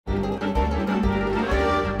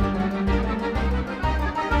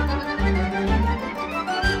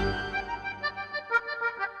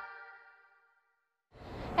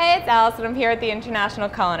Alison. I'm here at the International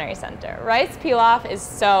Culinary Center. Rice pilaf is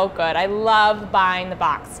so good. I love buying the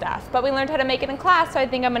box stuff, but we learned how to make it in class, so I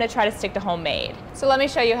think I'm going to try to stick to homemade. So let me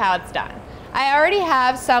show you how it's done. I already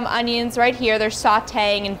have some onions right here. They're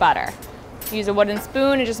sauteing in butter. Use a wooden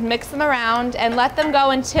spoon and just mix them around and let them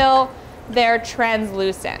go until they're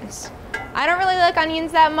translucent. I don't really like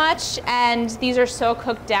onions that much, and these are so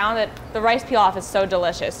cooked down that the rice pilaf is so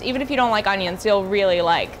delicious. Even if you don't like onions, you'll really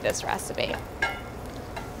like this recipe.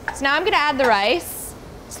 So now I'm going to add the rice,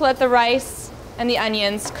 to let the rice and the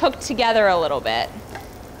onions cook together a little bit.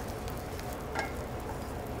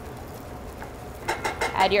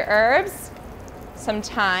 Add your herbs, some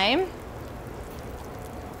thyme,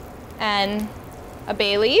 and a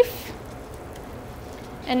bay leaf.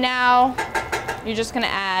 And now you're just going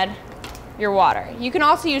to add your water. You can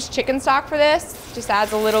also use chicken stock for this. Just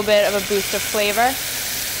adds a little bit of a boost of flavor.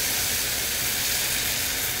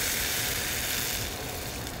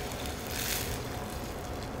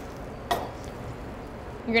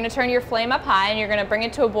 You're going to turn your flame up high and you're going to bring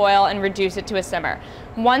it to a boil and reduce it to a simmer.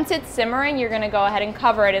 Once it's simmering, you're going to go ahead and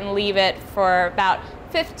cover it and leave it for about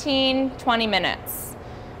 15-20 minutes.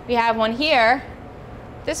 We have one here.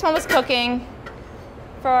 This one was cooking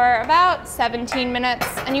for about 17 minutes,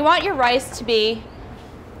 and you want your rice to be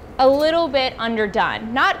a little bit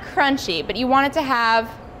underdone. Not crunchy, but you want it to have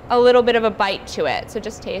a little bit of a bite to it. So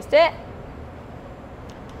just taste it.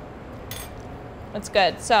 That's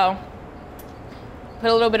good. So put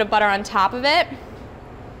a little bit of butter on top of it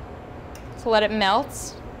to let it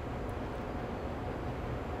melt.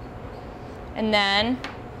 And then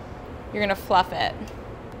you're gonna fluff it.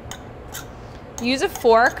 Use a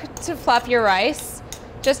fork to fluff your rice,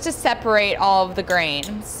 just to separate all of the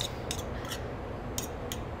grains.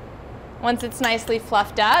 Once it's nicely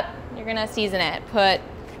fluffed up, you're gonna season it. Put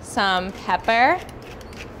some pepper,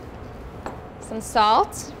 some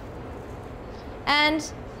salt,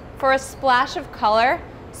 and for a splash of color,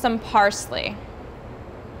 some parsley.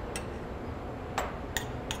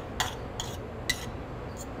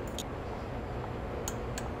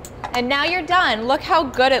 And now you're done. Look how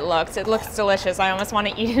good it looks. It looks delicious. I almost want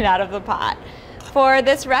to eat it out of the pot. For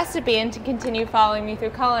this recipe and to continue following me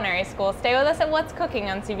through culinary school, stay with us at What's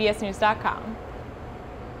Cooking on CBSNews.com.